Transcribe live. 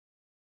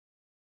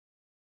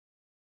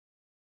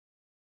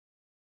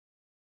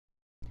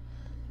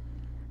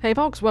Hey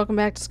folks, welcome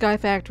back to Sky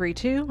Factory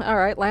 2.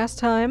 Alright, last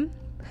time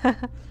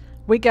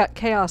we got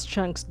Chaos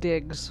Chunk's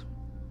digs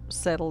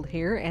settled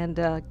here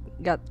and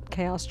got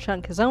Chaos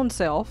Chunk his own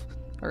self,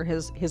 or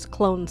his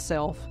clone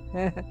self.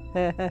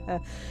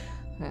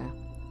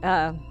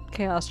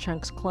 Chaos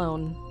Chunk's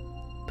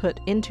clone put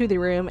into the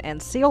room and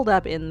sealed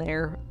up in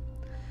there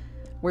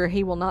where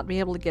he will not be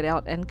able to get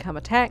out and come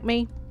attack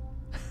me.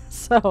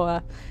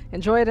 So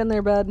enjoy it in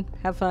there, bud.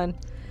 Have fun.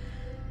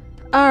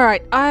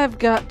 Alright, I've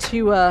got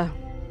to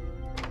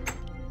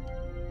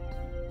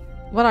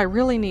what I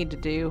really need to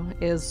do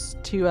is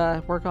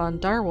to work on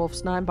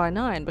Direwolf's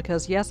 9x9,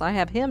 because yes, I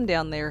have him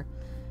down there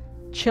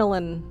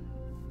chilling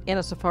in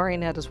a safari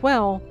net as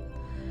well,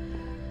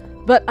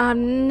 but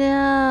I'm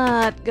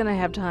not gonna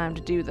have time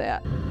to do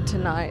that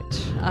tonight,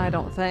 I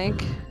don't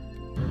think.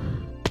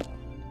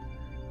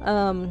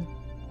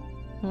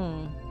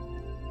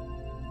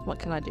 What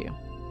can I do?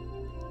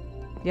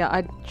 Yeah,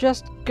 I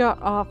just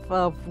got off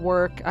of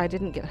work. I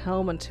didn't get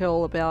home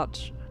until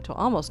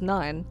almost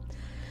 9.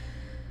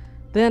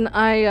 Then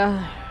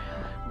I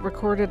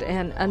recorded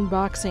an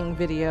unboxing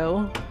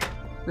video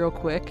real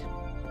quick.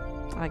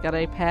 I got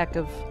a pack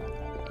of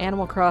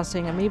Animal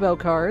Crossing amiibo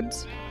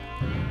cards,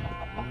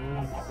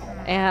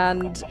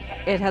 and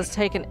it has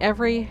taken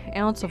every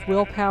ounce of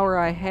willpower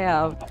I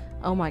have.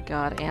 Oh my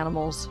god,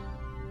 animals.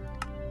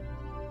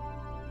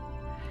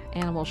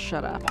 Animals,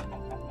 shut up.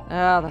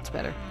 Oh, that's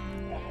better.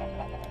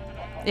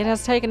 It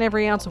has taken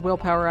every ounce of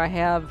willpower I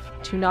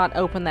have to not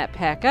open that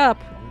pack up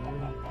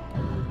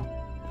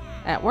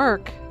at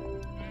work,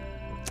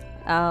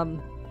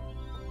 and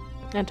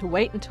to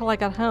wait until I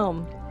got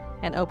home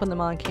and open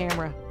them on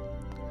camera.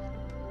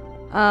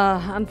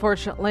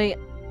 Unfortunately,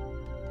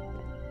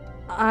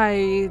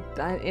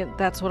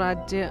 that's what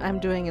I'm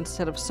doing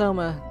instead of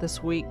Soma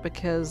this week,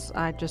 because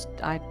I'm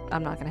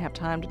not gonna have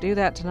time to do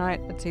that tonight.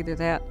 It's either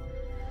that,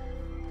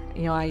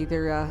 you know, I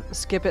either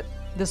skip it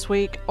this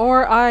week,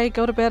 or I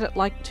go to bed at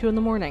like 2 in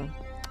the morning,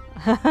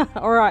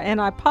 and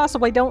I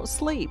possibly don't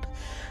sleep.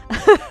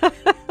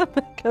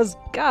 Because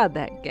god,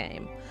 that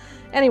game.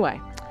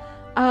 Anyway,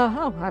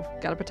 oh, I've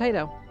got a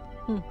potato.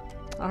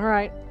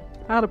 Alright,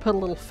 I ought to put a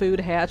little food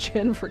hatch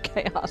in for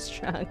Chaos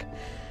Chunk.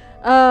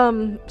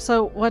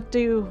 So what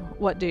do?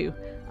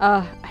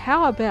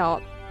 How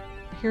about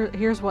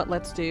here's what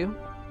let's do.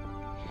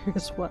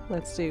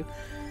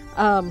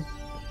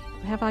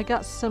 Have I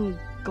got some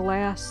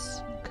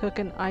glass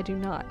cooking? I do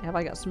not. Have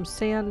I got some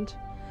sand?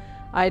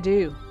 I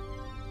do.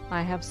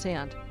 I have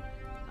sand.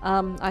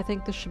 I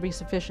think this should be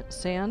sufficient.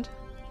 Sand.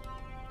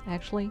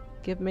 Actually,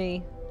 give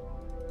me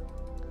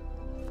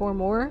 4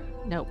 more.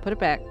 No, put it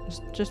back.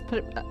 Just put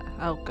it.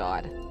 Oh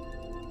god.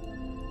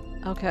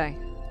 Okay.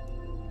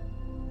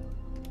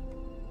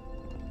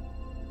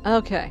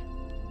 Okay.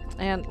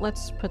 And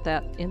let's put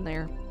that in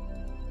there.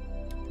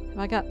 Have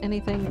I got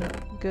anything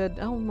good?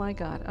 Oh my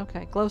god.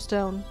 Okay.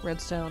 Glowstone,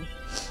 redstone.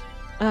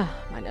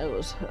 My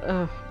nose.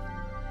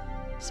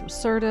 Some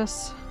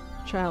Certus.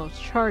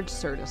 Charged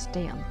Certus.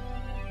 Damn.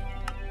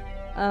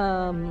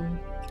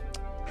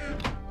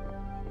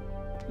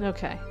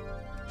 Okay.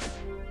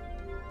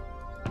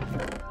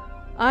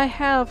 I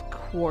have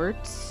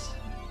quartz.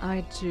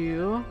 I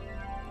do.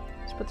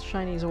 Let's put the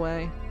shinies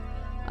away.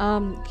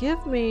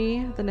 Give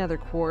me the nether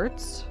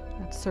quartz.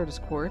 That's Certus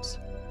quartz.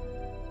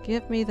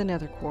 Give me the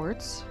nether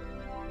quartz.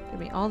 Give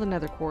me all the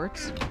nether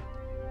quartz.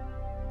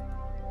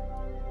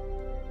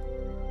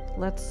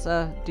 Let's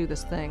do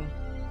this thing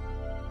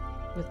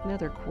with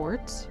nether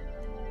quartz.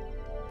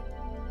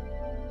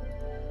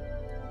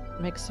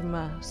 Make some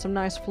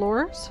nice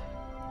floors.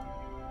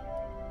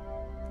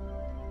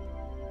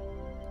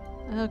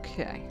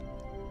 Okay.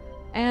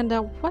 And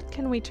what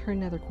can we turn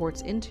nether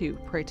quartz into,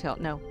 pray tell?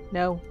 No.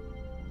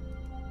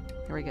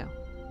 There we go.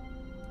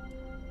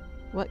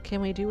 What can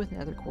we do with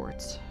nether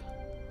quartz?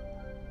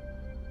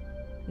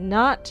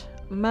 Not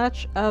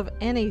much of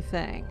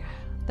anything.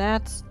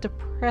 That's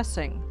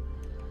depressing.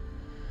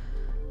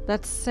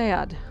 That's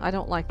sad. I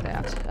don't like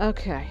that.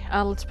 Okay,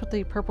 let's put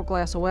the purple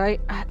glass away.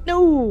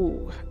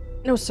 No!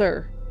 No,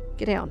 sir.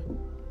 Get down.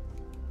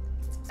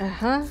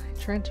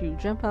 Trying to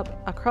jump up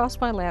across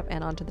my lap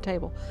and onto the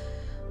table.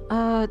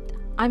 I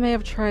may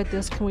have tried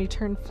this. Can we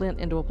turn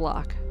flint into a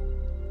block?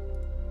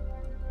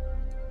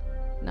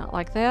 Not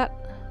like that.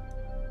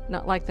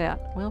 Not like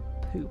that. Well,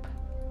 poop.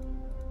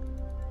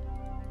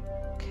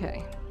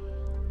 Okay.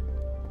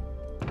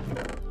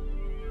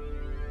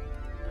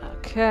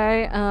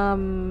 Okay,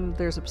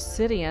 there's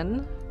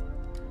obsidian.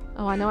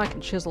 Oh, I know I can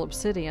chisel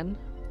obsidian.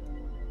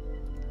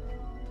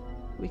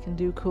 We can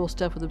do cool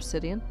stuff with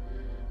obsidian.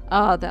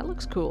 That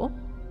looks cool.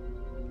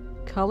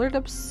 Colored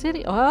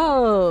obsidian.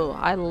 Oh,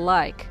 I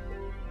like.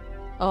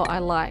 Oh, I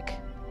like.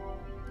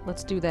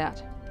 Let's do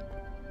that.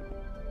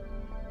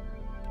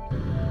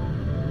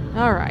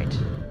 Alright.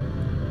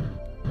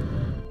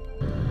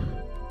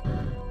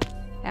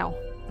 Ow.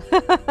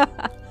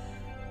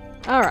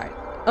 Alright.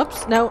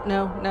 Oops.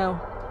 No.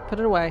 Put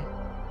it away.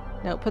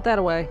 No, put that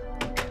away.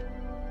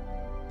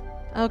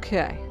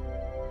 Okay.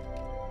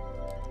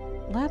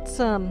 Let's,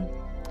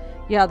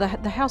 Yeah,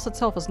 the house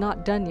itself is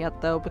not done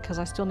yet, though, because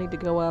I still need to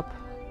go up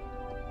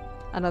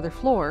another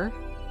floor.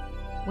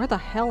 Where the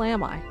hell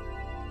am I?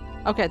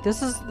 Okay,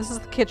 this is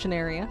the kitchen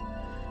area.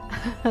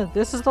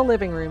 This is the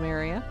living room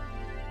area.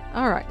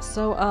 Alright,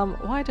 so,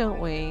 why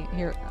don't we...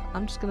 Here,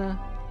 I'm just gonna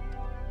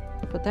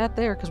put that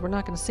there, because we're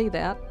not gonna see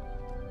that.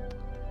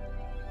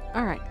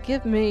 Alright,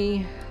 give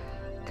me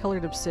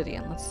colored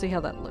obsidian. Let's see how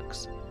that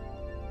looks.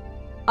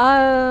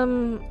 I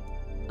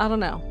don't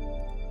know.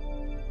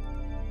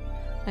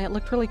 It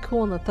looked really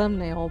cool in the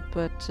thumbnail,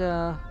 but,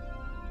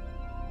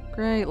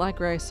 gray, light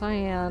gray,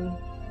 cyan,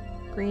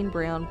 green,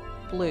 brown,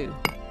 blue.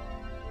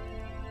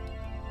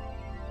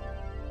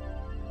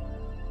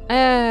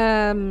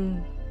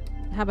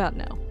 How about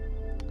no?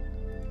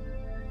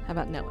 How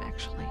about no,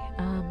 actually?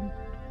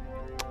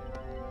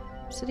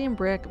 Obsidian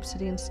brick,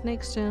 obsidian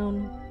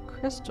snakestone,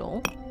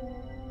 crystal.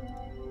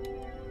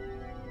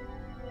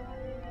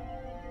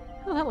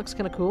 Oh, that looks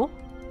kind of cool.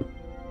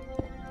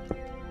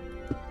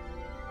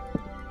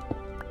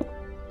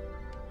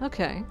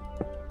 Okay.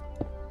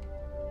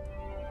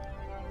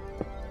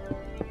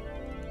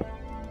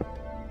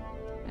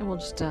 And we'll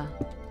just,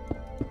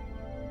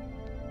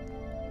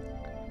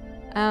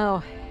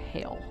 oh,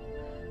 hell.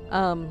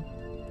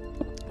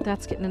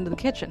 That's getting into the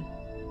kitchen.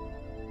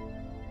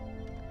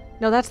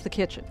 No, that's the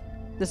kitchen.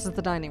 This is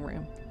the dining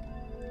room.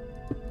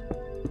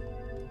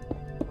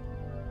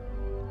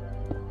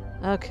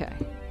 Okay.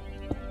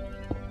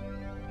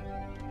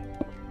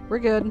 We're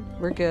good.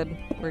 We're good.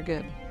 We're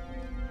good.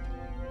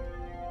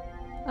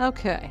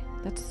 Okay.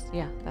 That's,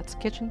 yeah, that's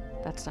kitchen.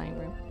 That's dining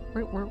room.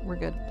 We're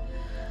good.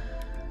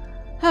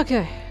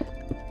 Okay.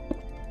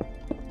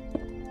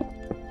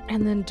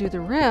 And then do the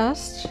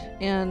rest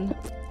in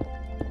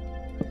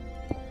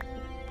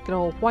good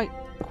old white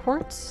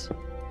quartz.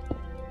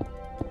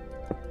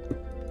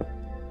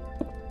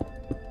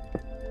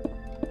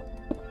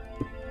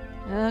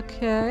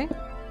 Okay.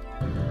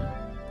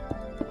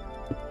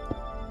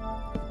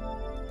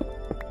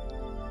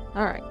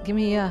 Alright, give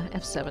me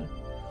F7.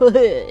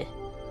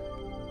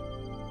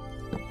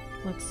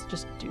 Let's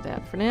just do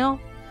that for now.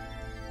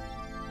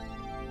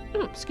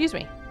 Excuse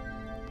me.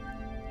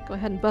 Go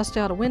ahead and bust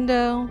out a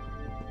window.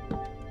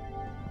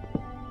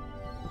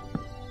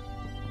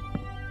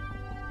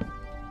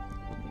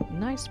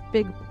 Nice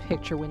big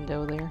picture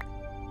window there.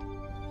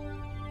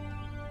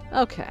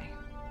 Okay.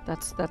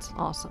 That's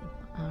awesome.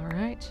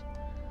 Alright.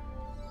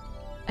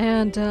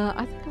 And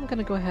I think I'm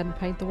gonna go ahead and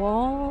paint the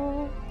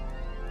wall.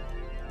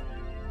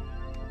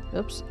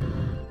 Oops.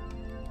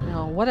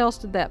 Now, what else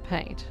did that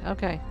paint?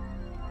 Okay.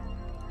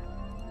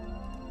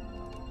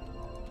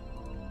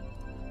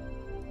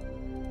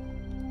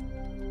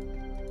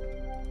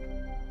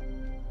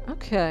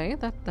 Okay,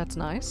 that's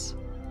nice.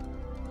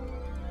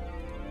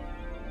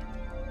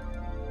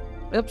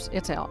 Oops,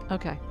 it's out.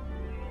 Okay.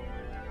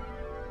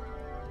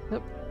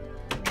 Oop.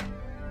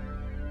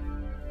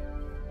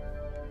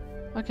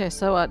 Okay,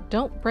 so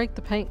don't break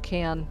the paint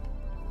can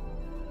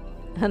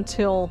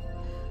until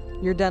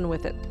you're done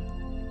with it.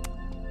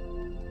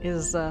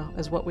 Is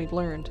what we've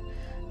learned.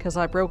 Because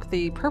I broke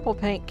the purple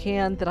paint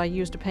can that I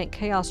used to paint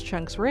Chaos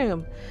Chunk's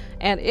room,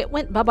 and it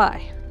went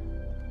bye-bye.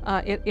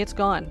 It's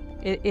gone.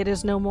 It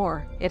is no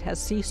more. It has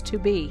ceased to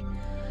be.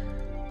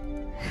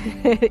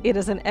 It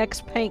is an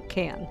ex-paint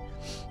can.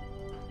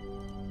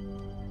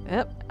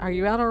 Yep. Are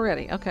you out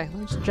already? Okay, let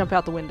me just jump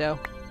out the window.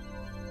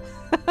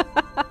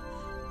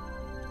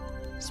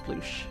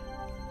 Sploosh.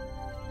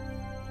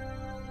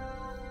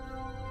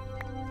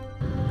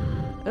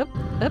 Up,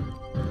 up.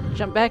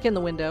 Jump back in the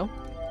window.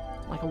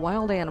 Like a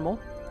wild animal.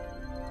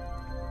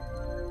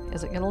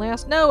 Is it gonna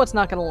last? No, it's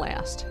not gonna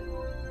last.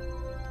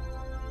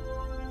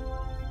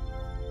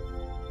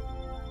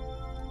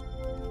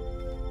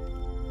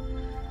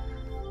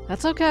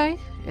 That's okay.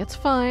 It's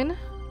fine.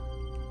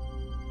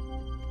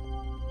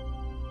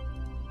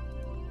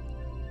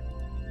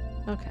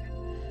 Okay.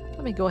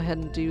 Let me go ahead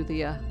and do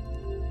the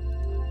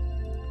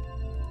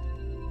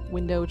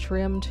window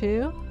trim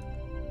too.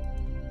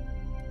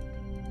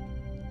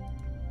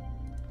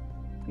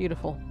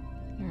 Beautiful.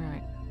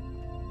 Alright.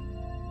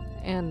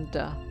 And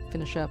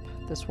finish up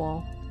this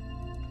wall.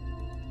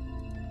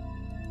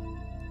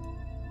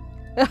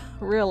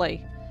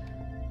 Really?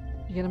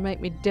 You're gonna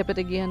make me dip it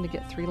again to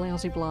get 3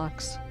 lousy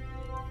blocks.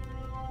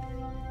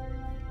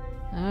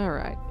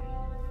 Alright.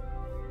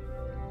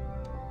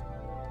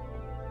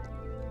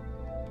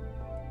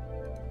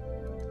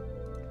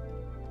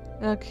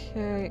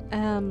 Okay,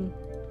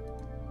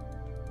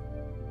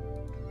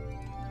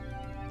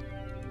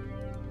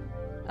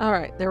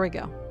 alright, there we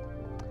go.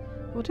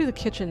 We'll do the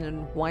kitchen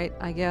in white,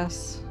 I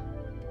guess.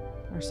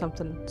 Or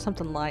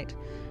something light.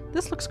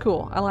 This looks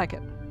cool. I like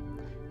it.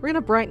 We're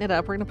gonna brighten it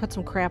up. We're gonna put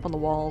some crap on the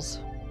walls.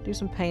 Do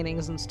some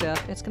paintings and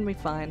stuff. It's gonna be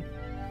fine.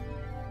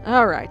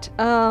 Alright,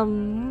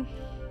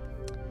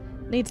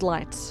 needs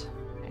lights.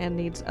 And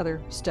needs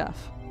other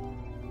stuff.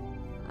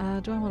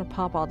 Do I want to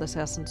pop all this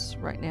essence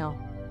right now?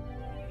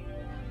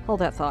 Hold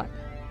that thought.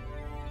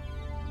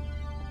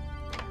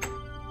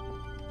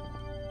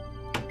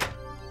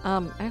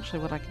 Actually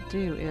what I could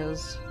do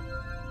is...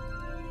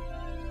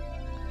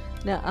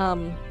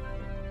 Now,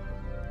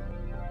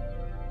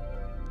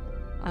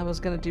 I was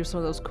gonna do some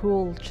of those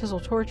cool chisel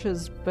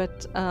torches,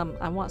 but,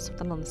 I want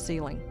something on the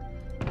ceiling.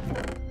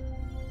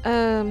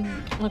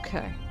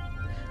 Okay.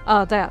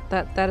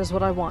 That is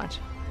what I want.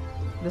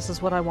 This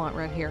is what I want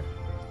right here.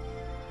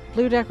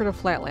 Blue decorative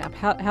flat lamp.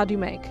 How do you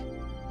make?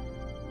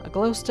 A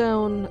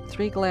glowstone,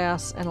 3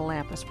 glass, and a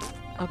lapis.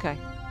 Okay.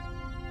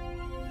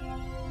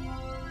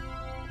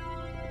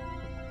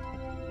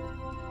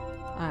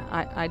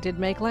 I did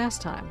make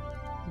last time,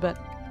 but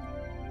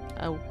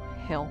oh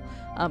hell.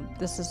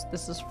 This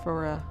is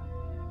for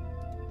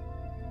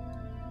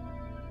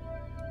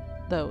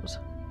those.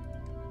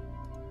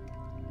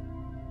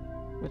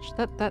 Which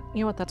that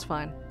you know what, that's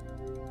fine.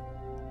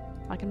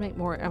 I can make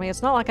more. I mean,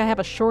 it's not like I have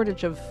a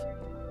shortage of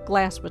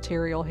glass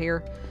material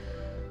here.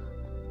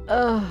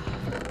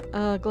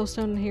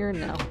 Glowstone in here?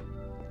 No.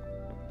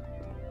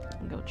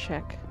 I'll go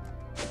check.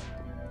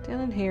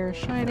 Down in here,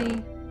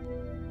 shiny.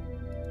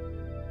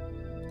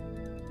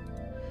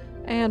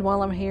 And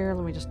while I'm here,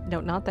 let me just,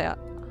 no, not that.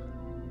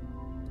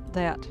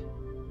 That.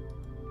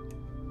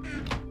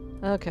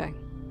 Okay.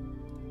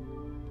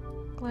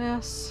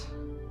 Glass.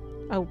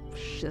 Oh,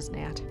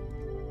 shiznat.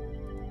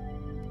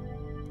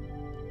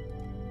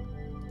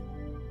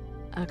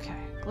 Okay,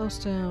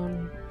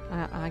 glowstone.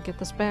 I get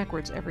this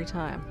backwards every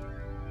time.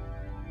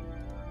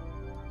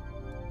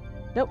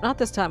 Nope, not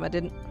this time I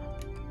didn't.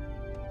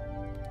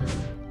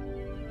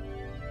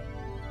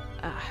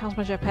 How's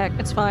my jetpack?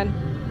 It's fine.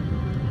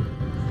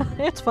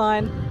 It's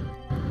fine.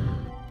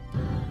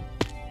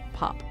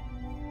 Pop.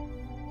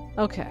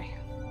 Okay.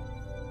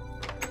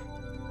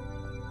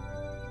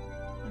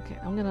 Okay,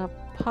 I'm gonna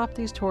pop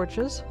these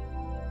torches.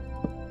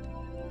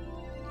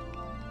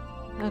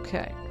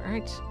 Okay,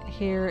 right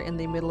here in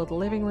the middle of the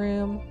living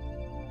room.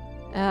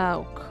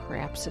 Oh,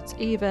 craps, it's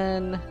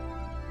even.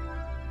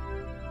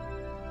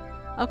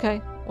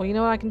 Okay, well, you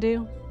know what I can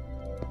do?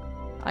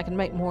 I can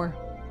make more.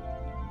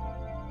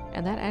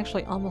 And that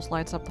actually almost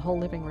lights up the whole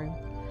living room.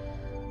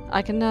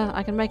 I can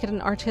make it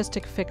an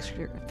artistic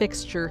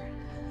fixture.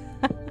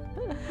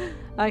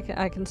 I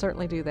can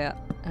certainly do that.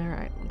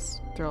 Alright, let's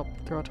throw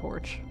a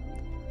torch.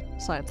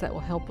 Besides, that will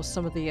help with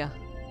some of the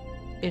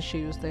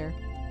issues there.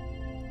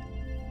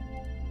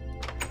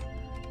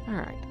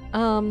 Alright,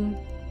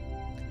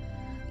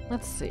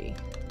 let's see.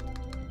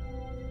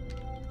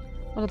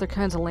 What other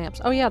kinds of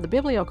lamps? Oh yeah, the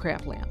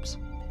Bibliocraft lamps.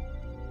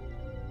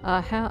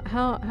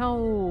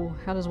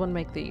 How does one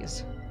make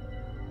these?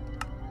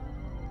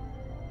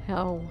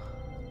 How?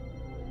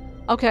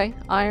 Okay,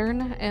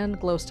 iron and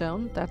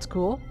glowstone. That's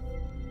cool.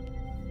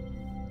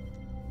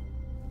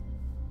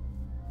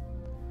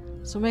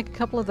 So make a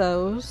couple of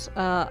those.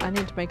 I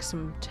need to make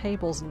some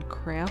tables and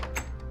crap.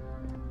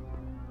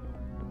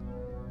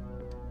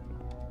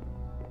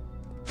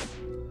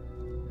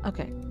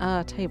 Okay,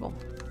 table.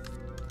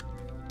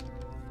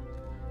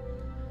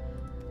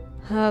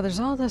 There's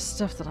all this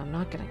stuff that I'm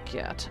not gonna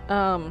get.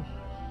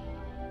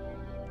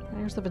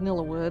 There's the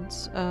vanilla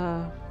woods.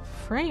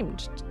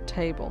 Framed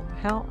table.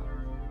 How?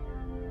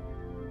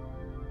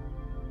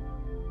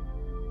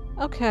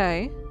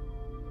 Okay.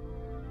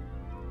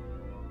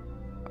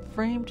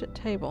 Framed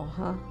table,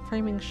 huh?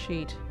 Framing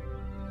sheet.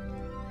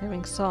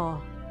 Framing saw.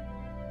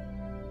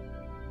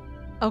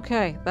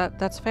 Okay,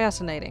 that's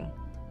fascinating.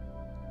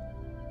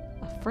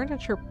 A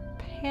furniture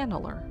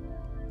paneler.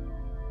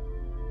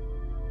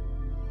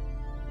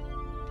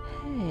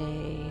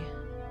 Hey.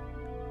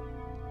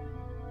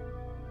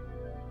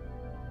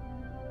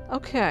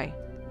 Okay.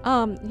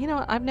 You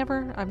know, I've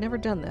never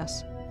done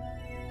this.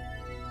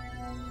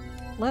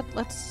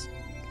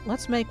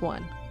 Let's make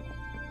one.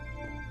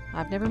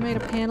 I've never made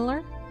a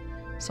paneler,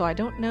 so I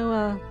don't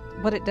know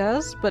what it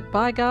does, but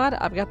by God,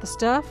 I've got the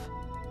stuff.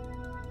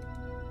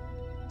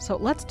 So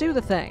let's do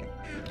the thing.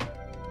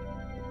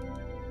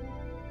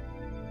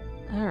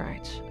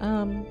 Alright,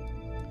 I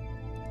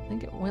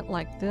think it went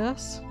like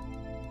this.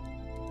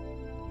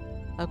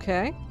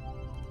 Okay.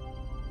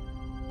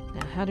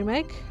 Now, how do you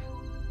make?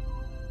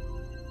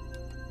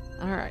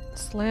 Alright,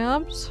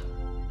 slabs.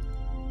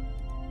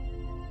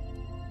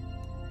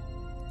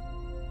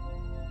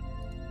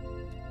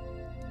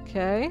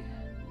 Okay.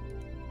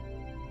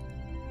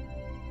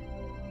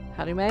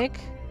 How do you make?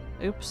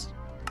 Oops.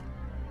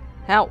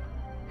 How?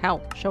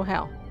 How? Show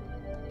how.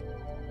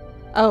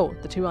 Oh,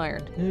 the 2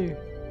 iron. Ooh.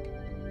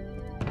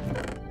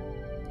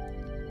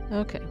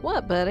 Okay,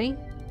 what, buddy?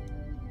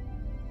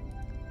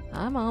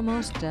 I'm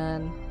almost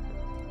done.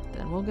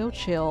 Then we'll go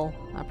chill,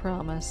 I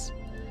promise.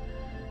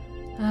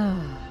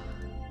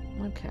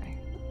 Okay.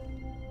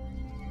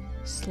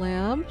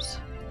 Slabs.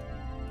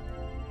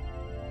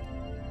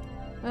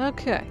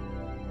 Okay.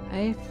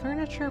 A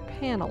furniture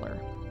paneler.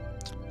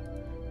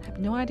 I have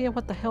no idea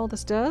what the hell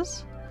this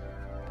does,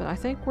 but I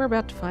think we're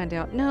about to find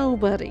out. No,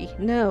 buddy,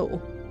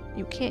 no.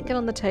 You can't get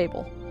on the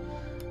table.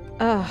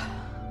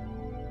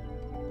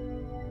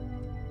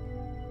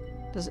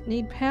 Does it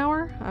need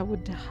power? I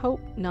would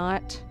hope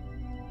not.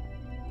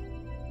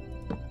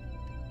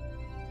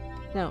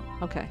 No,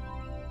 okay.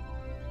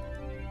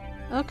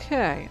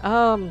 Okay,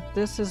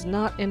 this is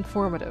not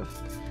informative.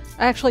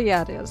 Actually,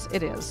 yeah, it is.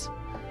 It is.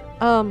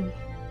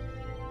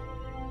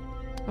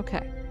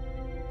 Okay.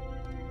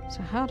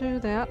 So how do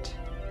that?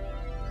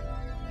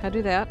 How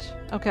do that?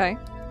 Okay.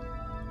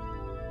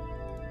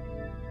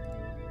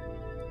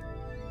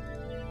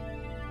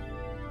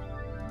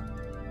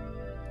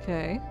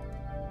 Okay.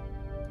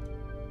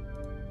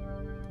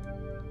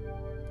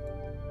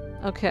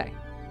 Okay.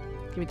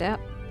 Give me that.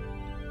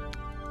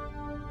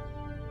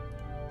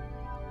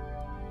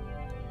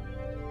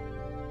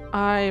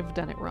 I've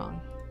done it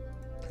wrong.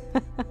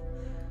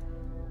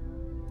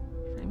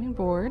 Framing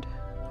board.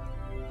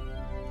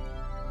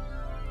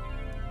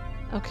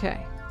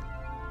 Okay.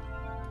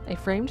 A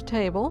framed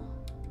table.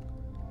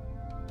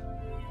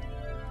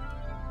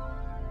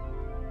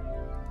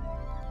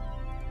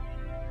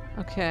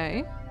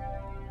 Okay.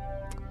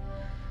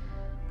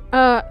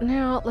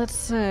 Now let's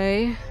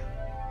say...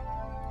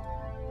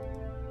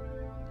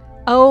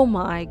 Oh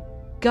my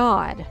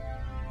god.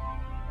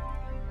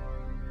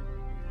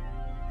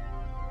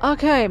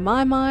 Okay,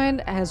 my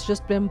mind has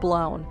just been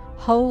blown.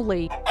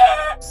 Holy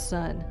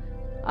son.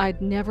 I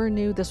never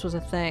knew this was a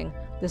thing.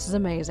 This is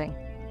amazing.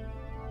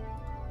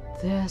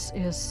 This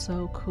is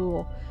so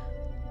cool.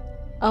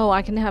 Oh,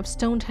 I can have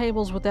stone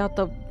tables without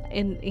the...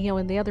 in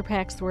the other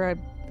packs where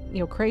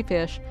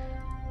crayfish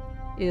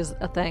is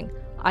a thing.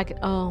 I can...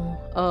 Oh.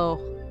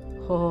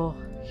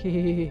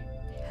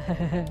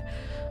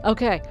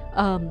 Okay,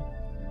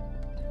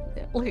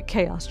 look at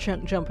Chaos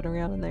jumping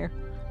around in there.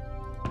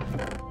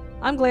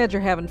 I'm glad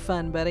you're having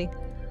fun, buddy.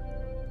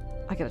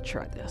 I gotta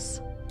try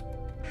this.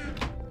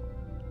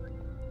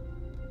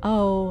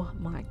 Oh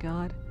my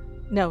god.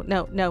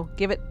 No,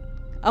 give it...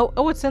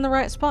 Oh, it's in the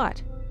right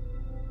spot.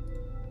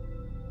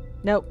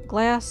 Nope,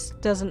 glass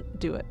doesn't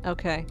do it.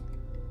 Okay.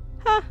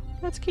 Ha,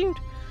 that's cute.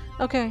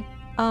 Okay,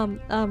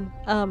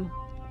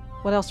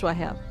 what else do I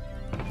have?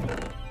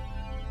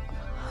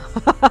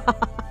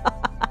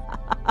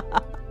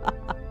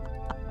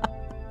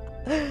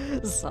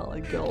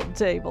 Solid gold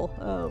table.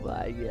 Oh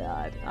my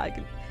god.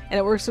 And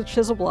it works with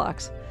chisel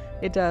blocks.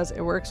 It does.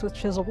 It works with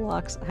chisel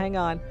blocks. Hang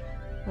on.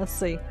 Let's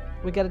see.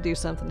 We gotta do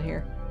something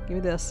here. Give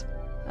me this.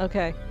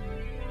 Okay.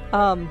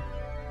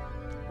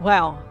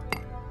 Wow.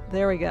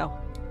 There we go.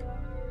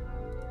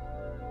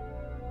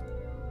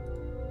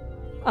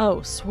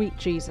 Oh, sweet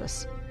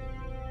Jesus.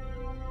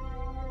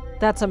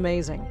 That's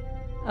amazing.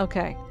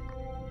 Okay.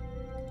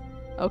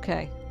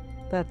 Okay.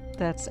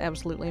 That's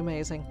absolutely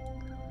amazing.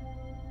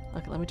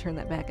 Okay, let me turn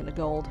that back into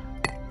gold.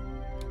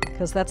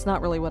 Because that's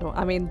not really what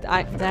I mean,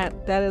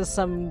 that is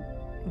some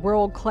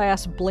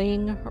world-class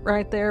bling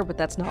right there, but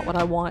that's not what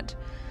I want.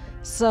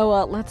 So,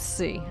 let's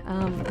see.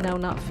 No,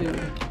 not food.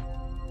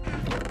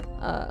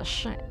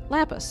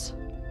 Lapis.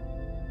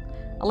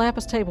 A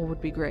lapis table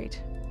would be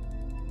great.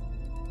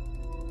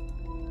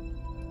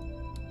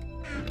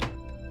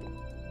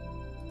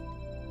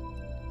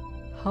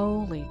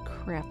 Holy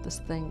crap, this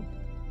thing.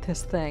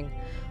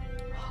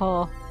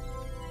 Huh.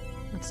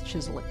 Let's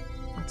chisel it.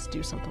 Let's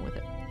do something with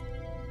it.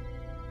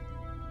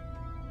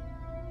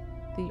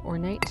 The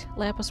ornate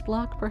lapis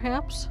block,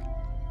 perhaps?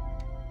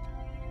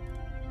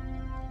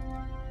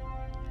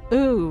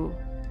 Ooh.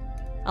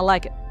 I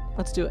like it.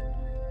 Let's do it.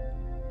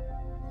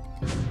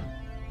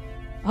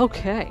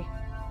 Okay.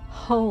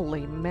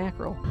 Holy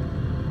mackerel.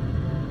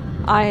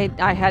 I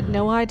had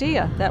no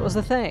idea that was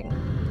a thing.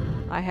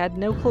 I had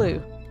no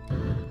clue.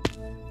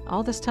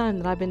 All this time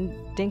that I've been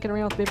dinking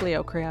around with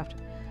Bibliocraft.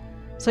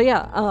 So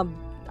yeah,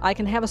 I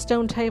can have a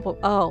stone table.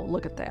 Oh,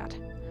 look at that.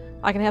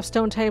 I can have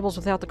stone tables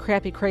without the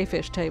crappy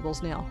crayfish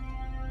tables now.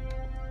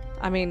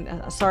 I mean,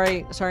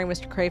 sorry,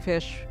 Mr.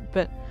 Crayfish,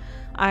 but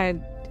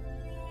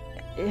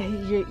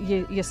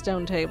your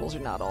stone tables are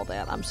not all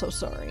that. I'm so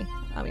sorry.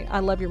 I mean, I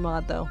love your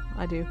mod, though.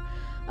 I do.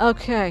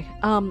 Okay,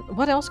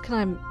 what else can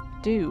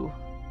I do?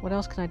 What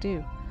else can I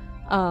do?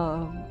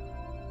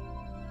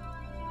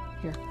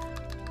 Here.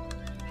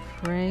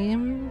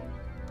 Frame.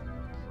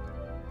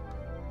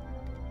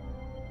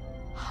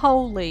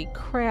 Holy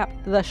crap,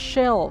 the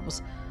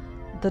shelves,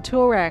 the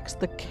tool racks,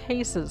 the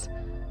cases,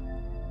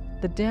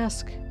 the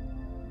desk,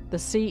 the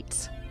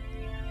seats,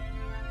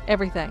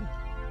 everything.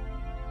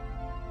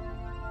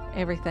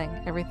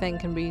 Everything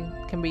can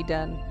be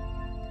done.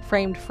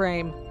 Framed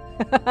frame.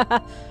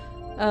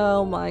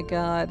 Oh my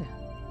god.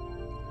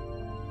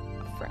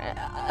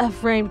 A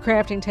framed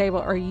crafting table,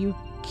 are you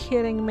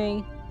kidding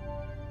me?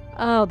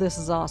 Oh, this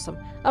is awesome.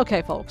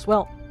 Okay, folks,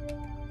 well,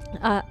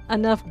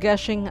 enough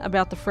gushing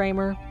about the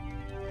framer.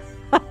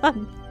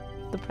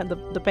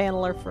 the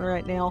paneler for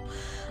right now.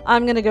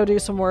 I'm gonna go do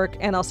some work,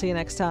 and I'll see you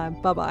next time.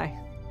 Bye-bye.